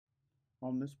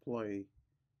On this play,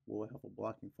 we'll have a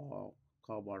blocking foul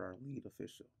called by our lead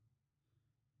official.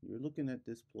 You're looking at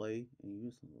this play and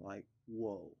you're just like,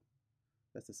 whoa,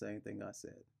 that's the same thing I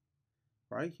said.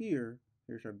 Right here,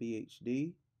 here's our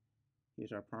BHD,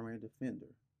 here's our primary defender.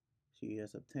 She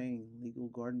has obtained legal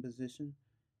guarding position,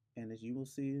 and as you will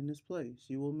see in this play,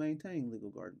 she will maintain legal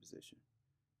guarding position.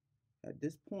 At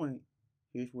this point,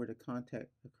 here's where the contact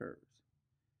occurs.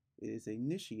 It is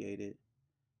initiated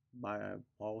by a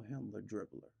ball handler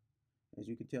dribbler. As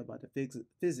you can tell by the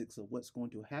physics of what's going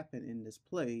to happen in this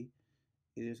play,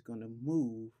 it is going to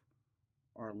move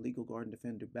our legal guard and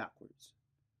defender backwards.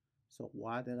 So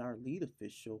why did our lead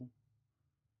official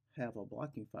have a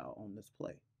blocking foul on this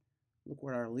play? Look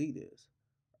where our lead is.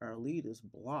 Our lead is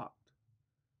blocked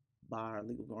by our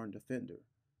legal guard and defender.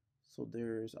 So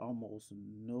there's almost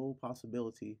no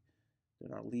possibility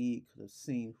that our lead could have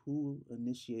seen who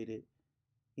initiated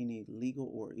any legal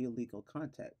or illegal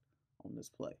contact on this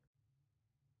play.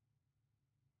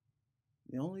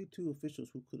 The only two officials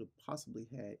who could have possibly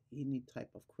had any type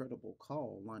of credible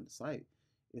call line of sight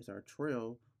is our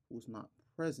trail, who's not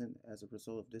present as a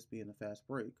result of this being a fast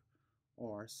break,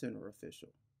 or our center official.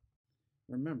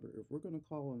 Remember, if we're going to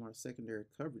call in our secondary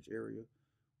coverage area,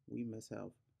 we must have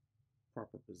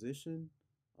proper position,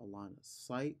 a line of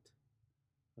sight,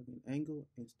 an angle,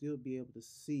 and still be able to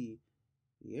see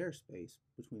the airspace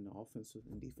between the offensive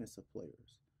and defensive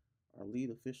players. Our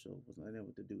lead official was not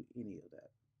able to do any of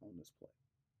that on this play.